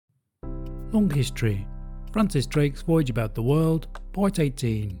Long History, Francis Drake's Voyage About the World, Part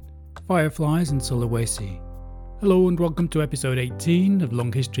 18, Fireflies in Sulawesi. Hello and welcome to episode 18 of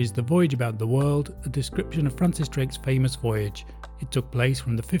Long History's The Voyage About the World, a description of Francis Drake's famous voyage. It took place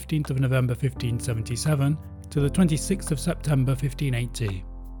from the 15th of November 1577 to the 26th of September 1580.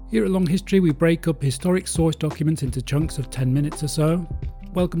 Here at Long History we break up historic source documents into chunks of 10 minutes or so.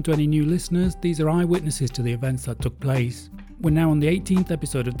 Welcome to any new listeners, these are eyewitnesses to the events that took place. We're now on the 18th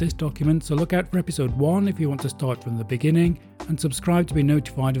episode of this document, so look out for episode 1 if you want to start from the beginning, and subscribe to be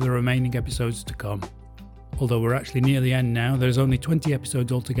notified of the remaining episodes to come. Although we're actually near the end now, there's only 20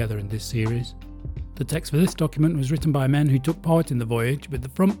 episodes altogether in this series. The text for this document was written by men who took part in the voyage, with the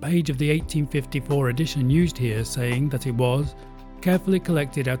front page of the 1854 edition used here saying that it was carefully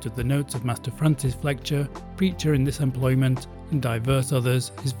collected out of the notes of Master Francis Fletcher, preacher in this employment, and divers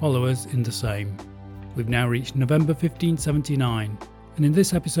others, his followers in the same. We've now reached November 1579, and in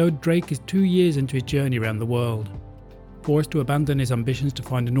this episode Drake is 2 years into his journey around the world. Forced to abandon his ambitions to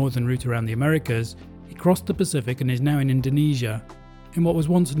find a northern route around the Americas, he crossed the Pacific and is now in Indonesia, in what was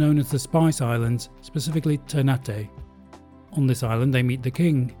once known as the Spice Islands, specifically Ternate. On this island they meet the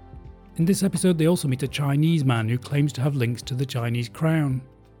king. In this episode they also meet a Chinese man who claims to have links to the Chinese crown.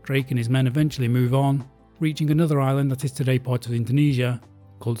 Drake and his men eventually move on, reaching another island that is today part of Indonesia,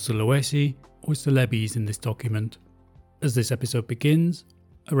 called Sulawesi, or Celebes in this document. As this episode begins,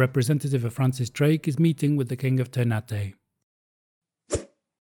 a representative of Francis Drake is meeting with the King of Ternate.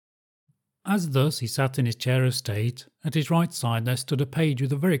 As thus he sat in his chair of state, at his right side there stood a page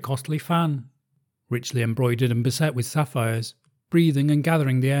with a very costly fan, richly embroidered and beset with sapphires, breathing and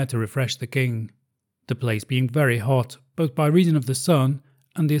gathering the air to refresh the king, the place being very hot, both by reason of the sun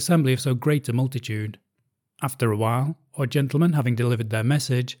and the assembly of so great a multitude. After a while, our gentlemen, having delivered their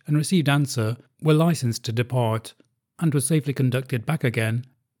message and received answer, were licensed to depart, and were safely conducted back again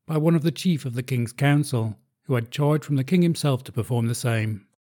by one of the chief of the king's council, who had charge from the king himself to perform the same.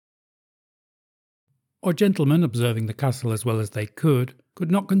 Our gentlemen, observing the castle as well as they could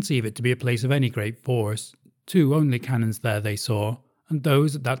not conceive it to be a place of any great force. 2 only cannons there they saw, and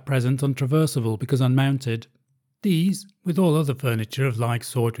those at that present untraversable because unmounted. These, with all other furniture of like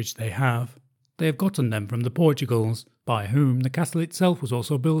sort which they have gotten them from the Portugals, by whom the castle itself was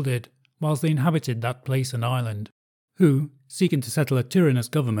also builded, whilst they inhabited that place and island, who, seeking to settle a tyrannous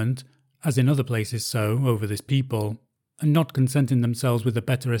government, as in other places so, over this people, and not consenting themselves with a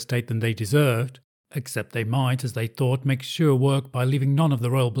better estate than they deserved, except they might, as they thought, make sure work by leaving none of the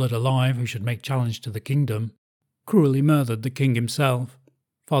royal blood alive who should make challenge to the kingdom, cruelly murdered the king himself,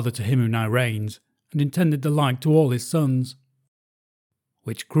 father to him who now reigns, and intended the like to all his sons.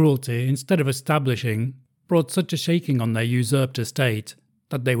 Which cruelty, instead of establishing, brought such a shaking on their usurped estate,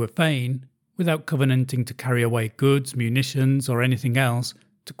 that they were fain, without covenanting to carry away goods, munitions, or anything else,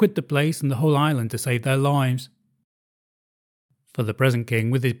 to quit the place and the whole island to save their lives. For the present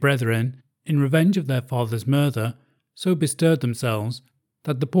king, with his brethren, in revenge of their father's murder, so bestirred themselves,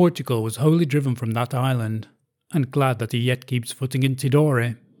 that the Portugal was wholly driven from that island, and glad that he yet keeps footing in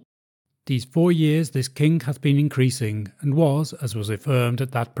Tidore. These 4 years this king hath been increasing, and was, as was affirmed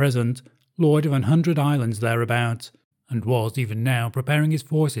at that present, lord of 100 islands thereabout, and was even now preparing his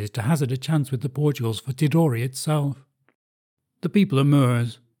forces to hazard a chance with the Portugals for Tidore itself. The people are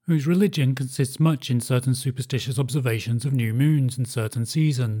Moors, whose religion consists much in certain superstitious observations of new moons and certain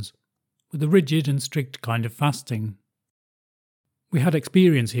seasons, with a rigid and strict kind of fasting. We had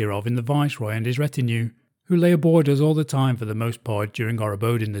experience hereof in the Viceroy and his retinue, who lay aboard us all the time for the most part during our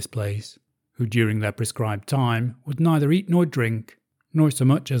abode in this place, who during their prescribed time would neither eat nor drink, nor so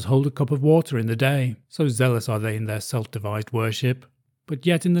much as hold a cup of water in the day, so zealous are they in their self-devised worship, but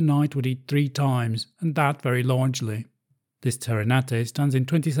yet in the night would eat 3 times, and that very largely. This Ternate stands in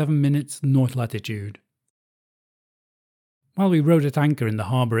 27 minutes north latitude. While we rode at anchor in the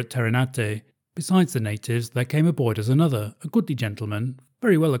harbour at Ternate, besides the natives there came aboard us another, a goodly gentleman,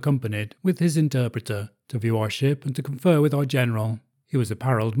 very well accompanied, with his interpreter, to view our ship and to confer with our general. He was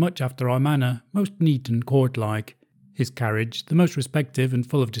apparelled much after our manner, most neat and court-like, his carriage the most respective and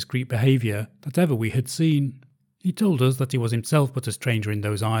full of discreet behaviour that ever we had seen. He told us that he was himself but a stranger in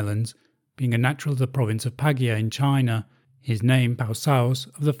those islands, being a natural of the province of Pagia in China, his name Pausaus,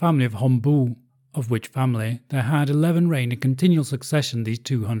 of the family of Hombu, of which family there had 11 reigned in continual succession these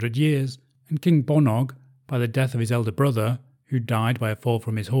 200 years, and King Bonog, by the death of his elder brother, who died by a fall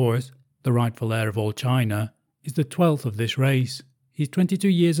from his horse, the rightful heir of all China, is the 12th of this race. He is 22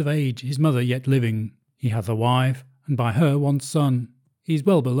 years of age, his mother yet living. He hath a wife, and by her 1 son. He is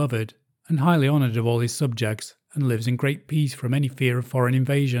well beloved, and highly honoured of all his subjects, and lives in great peace from any fear of foreign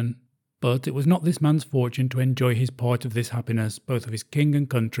invasion. But it was not this man's fortune to enjoy his part of this happiness, both of his king and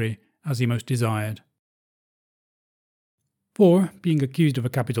country, as he most desired. For, being accused of a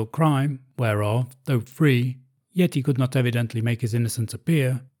capital crime, whereof, though free, yet he could not evidently make his innocence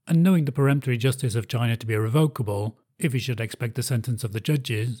appear, and knowing the peremptory justice of China to be irrevocable, if he should expect the sentence of the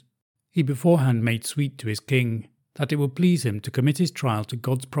judges, he beforehand made sweet to his king, that it would please him to commit his trial to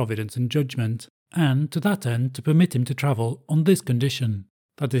God's providence and judgment, and to that end to permit him to travel on this condition,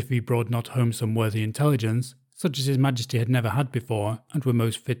 that if he brought not home some worthy intelligence, such as his majesty had never had before, and were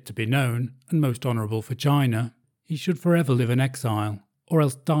most fit to be known, and most honourable for China, he should forever live in exile, or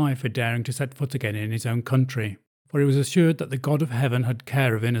else die for daring to set foot again in his own country, for he was assured that the God of heaven had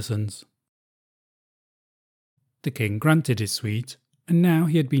care of innocence. The king granted his suite, and now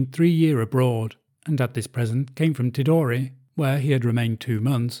he had been 3 years abroad, and at this present came from Tidore, where he had remained 2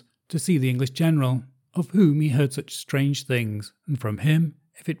 months, to see the English general, of whom he heard such strange things, and from him,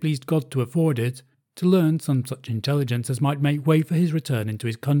 if it pleased God to afford it, to learn some such intelligence as might make way for his return into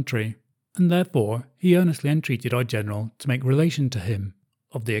his country. And therefore he earnestly entreated our general to make relation to him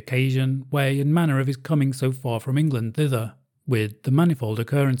of the occasion, way, and manner of his coming so far from England thither, with the manifold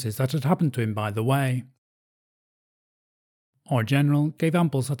occurrences that had happened to him by the way. Our general gave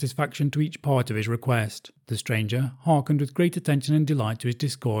ample satisfaction to each part of his request. The stranger hearkened with great attention and delight to his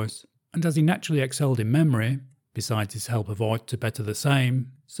discourse, and as he naturally excelled in memory, besides his help of art to better the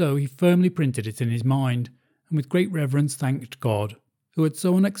same, so he firmly printed it in his mind, and with great reverence thanked God, who had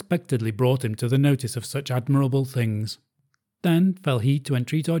so unexpectedly brought him to the notice of such admirable things. Then fell he to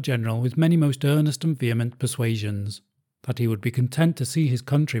entreat our general with many most earnest and vehement persuasions, that he would be content to see his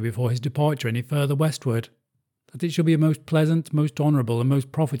country before his departure any further westward, that it should be a most pleasant, most honourable, and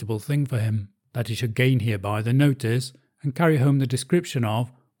most profitable thing for him, that he should gain hereby the notice, and carry home the description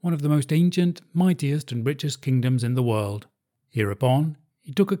of one of the most ancient, mightiest, and richest kingdoms in the world. Hereupon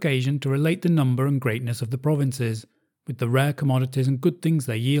he took occasion to relate the number and greatness of the provinces, with the rare commodities and good things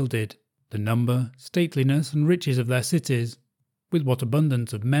they yielded, the number, stateliness, and riches of their cities, with what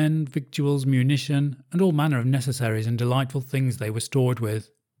abundance of men, victuals, munition, and all manner of necessaries and delightful things they were stored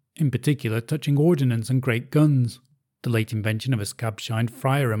with, in particular touching ordnance and great guns, the late invention of a scab-shined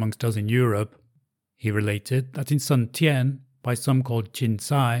friar amongst us in Europe. He related that in Sun Tien, by some called Chin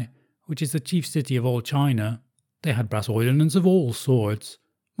Sai, which is the chief city of all China, they had brass ordnance of all sorts,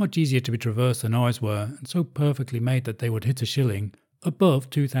 much easier to be traversed than ours were, and so perfectly made that they would hit a shilling, above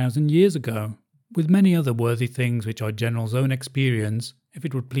 2,000 years ago, with many other worthy things which our general's own experience, if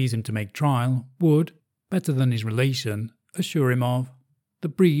it would please him to make trial, would, better than his relation, assure him of. The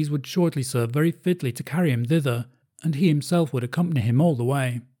breeze would shortly serve very fitly to carry him thither, and he himself would accompany him all the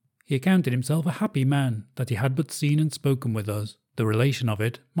way. He accounted himself a happy man that he had but seen and spoken with us. The relation of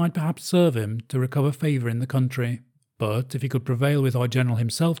it might perhaps serve him to recover favour in the country. But if he could prevail with our general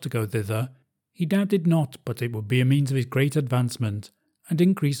himself to go thither, he doubted not but it would be a means of his great advancement, and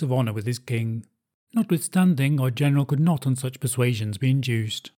increase of honour with his king. Notwithstanding, our general could not on such persuasions be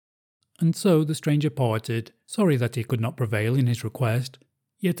induced. And so the stranger parted, sorry that he could not prevail in his request,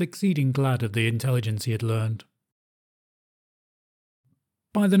 yet exceeding glad of the intelligence he had learned.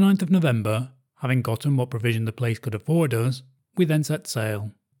 By the 9th of November, having gotten what provision the place could afford us, we then set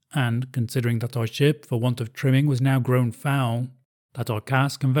sail, and, considering that our ship, for want of trimming, was now grown foul, that our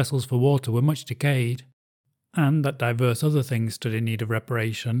cask and vessels for water were much decayed, and that divers other things stood in need of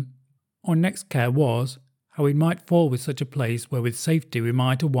reparation, our next care was, how we might fall with such a place where with safety we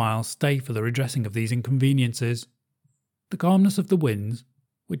might a while stay for the redressing of these inconveniences. The calmness of the winds,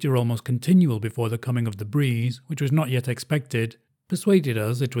 which are almost continual before the coming of the breeze, which was not yet expected, persuaded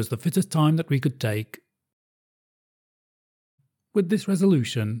us it was the fittest time that we could take. With this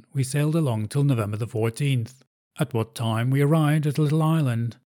resolution, we sailed along till November the 14th, at what time we arrived at a little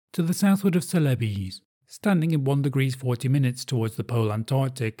island, to the southward of Celebes, standing in 1 degree 40 minutes towards the pole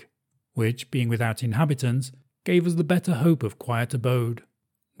Antarctic, which, being without inhabitants, gave us the better hope of quiet abode.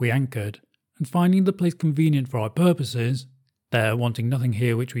 We anchored, and finding the place convenient for our purposes, there wanting nothing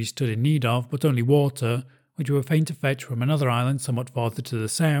here which we stood in need of, but only water, which we were fain to fetch from another island somewhat farther to the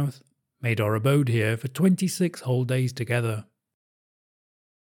south, made our abode here for 26 whole days together.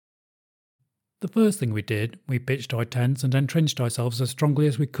 The first thing we did, we pitched our tents and entrenched ourselves as strongly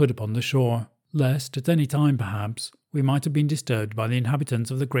as we could upon the shore, lest at any time, perhaps, we might have been disturbed by the inhabitants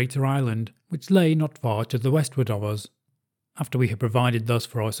of the greater island, which lay not far to the westward of us. After we had provided thus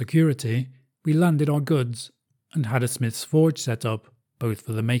for our security, we landed our goods, and had a smith's forge set up, both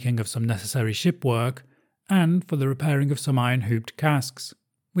for the making of some necessary ship work, and for the repairing of some iron-hooped casks,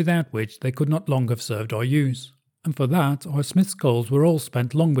 without which they could not long have served our use, and for that our smith's coals were all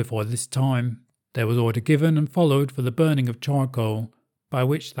spent long before this time. There was order given and followed for the burning of charcoal, by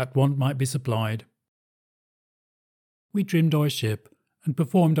which that want might be supplied. We trimmed our ship, and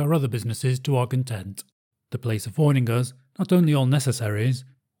performed our other businesses to our content, the place affording us not only all necessaries,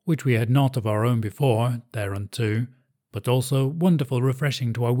 which we had not of our own before thereunto, but also wonderful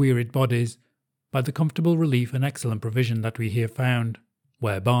refreshing to our wearied bodies, by the comfortable relief and excellent provision that we here found,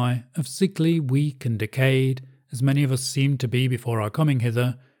 whereby, of sickly, weak, and decayed, as many of us seemed to be before our coming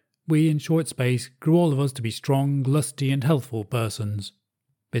hither, we in short space grew all of us to be strong, lusty, and healthful persons.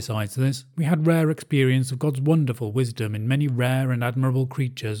 Besides this, we had rare experience of God's wonderful wisdom in many rare and admirable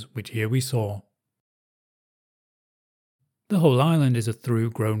creatures which here we saw. The whole island is a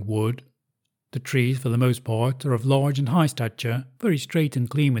through-grown wood. The trees, for the most part, are of large and high stature, very straight and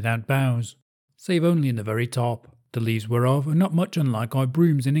clean without boughs, save only in the very top, the leaves whereof are not much unlike our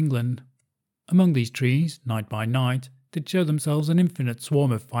brooms in England. Among these trees, night by night, did show themselves an infinite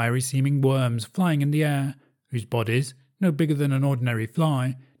swarm of fiery-seeming worms flying in the air, whose bodies, no bigger than an ordinary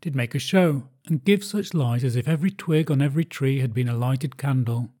fly, did make a show, and give such light as if every twig on every tree had been a lighted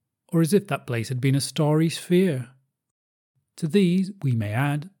candle, or as if that place had been a starry sphere. To these we may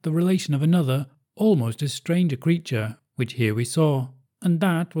add the relation of another, almost as strange a creature, which here we saw, and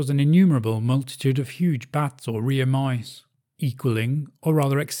that was an innumerable multitude of huge bats or rhea mice, equalling, or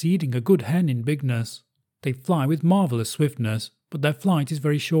rather exceeding a good hen in bigness. They fly with marvellous swiftness, but their flight is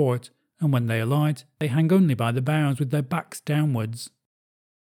very short, and when they alight, they hang only by the boughs with their backs downwards.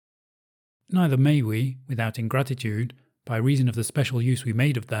 Neither may we, without ingratitude, by reason of the special use we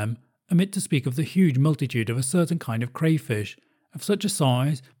made of them, omit to speak of the huge multitude of a certain kind of crayfish, of such a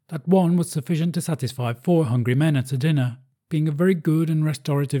size that one was sufficient to satisfy 4 hungry men at a dinner, being a very good and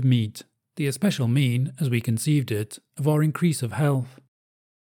restorative meat, the especial mean, as we conceived it, of our increase of health.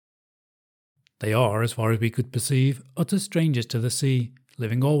 They are, as far as we could perceive, utter strangers to the sea,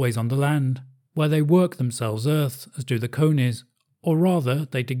 living always on the land, where they work themselves earths, as do the conies, or rather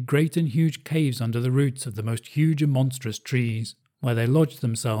they dig great and huge caves under the roots of the most huge and monstrous trees, where they lodge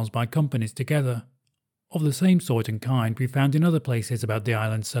themselves by companies together. Of the same sort and kind we found in other places about the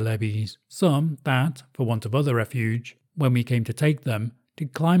island Celebes, some that, for want of other refuge, when we came to take them,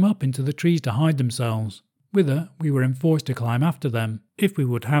 did climb up into the trees to hide themselves, whither we were enforced to climb after them, if we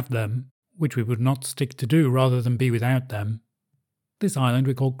would have them, which we would not stick to do rather than be without them. This island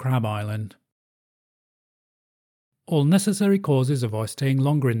we called Crab Island. All necessary causes of our staying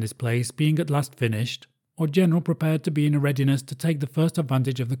longer in this place being at last finished, our general prepared to be in a readiness to take the first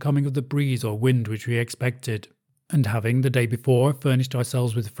advantage of the coming of the breeze or wind which we expected, and having the day before furnished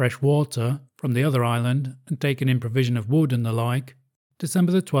ourselves with fresh water from the other island, and taken in provision of wood and the like,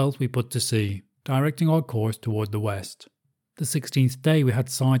 December the 12th we put to sea, directing our course toward the west. The 16th day we had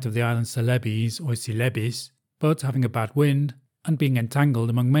sight of the island Celebes or Celebes, but having a bad wind, and being entangled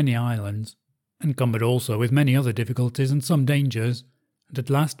among many islands, encumbered also with many other difficulties and some dangers, and at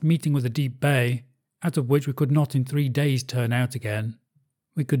last meeting with a deep bay, out of which we could not in 3 days turn out again,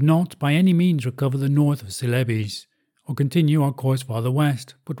 we could not by any means recover the north of Celebes, or continue our course farther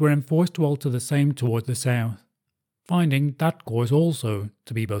west, but were enforced to alter the same toward the south, finding that course also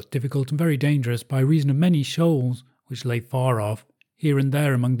to be both difficult and very dangerous by reason of many shoals which lay far off, here and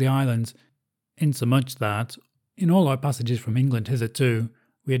there among the islands, insomuch that, in all our passages from England hitherto,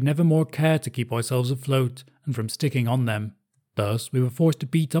 we had never more care to keep ourselves afloat and from sticking on them. Thus we were forced to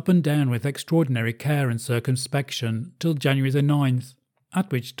beat up and down with extraordinary care and circumspection till January the 9th,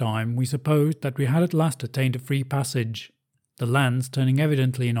 at which time we supposed that we had at last attained a free passage, the lands turning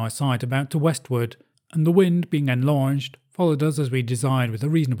evidently in our sight about to westward, and the wind being enlarged, followed us as we desired with a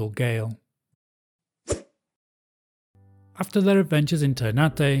reasonable gale. After their adventures in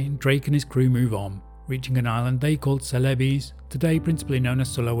Ternate, Drake and his crew move on, reaching an island they called Celebes, today principally known as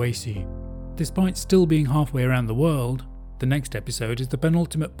Sulawesi. Despite still being halfway around the world, the next episode is the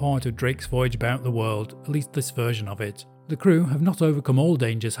penultimate part of Drake's voyage about the world, at least this version of it. The crew have not overcome all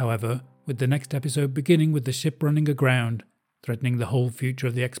dangers, however, with the next episode beginning with the ship running aground, threatening the whole future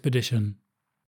of the expedition.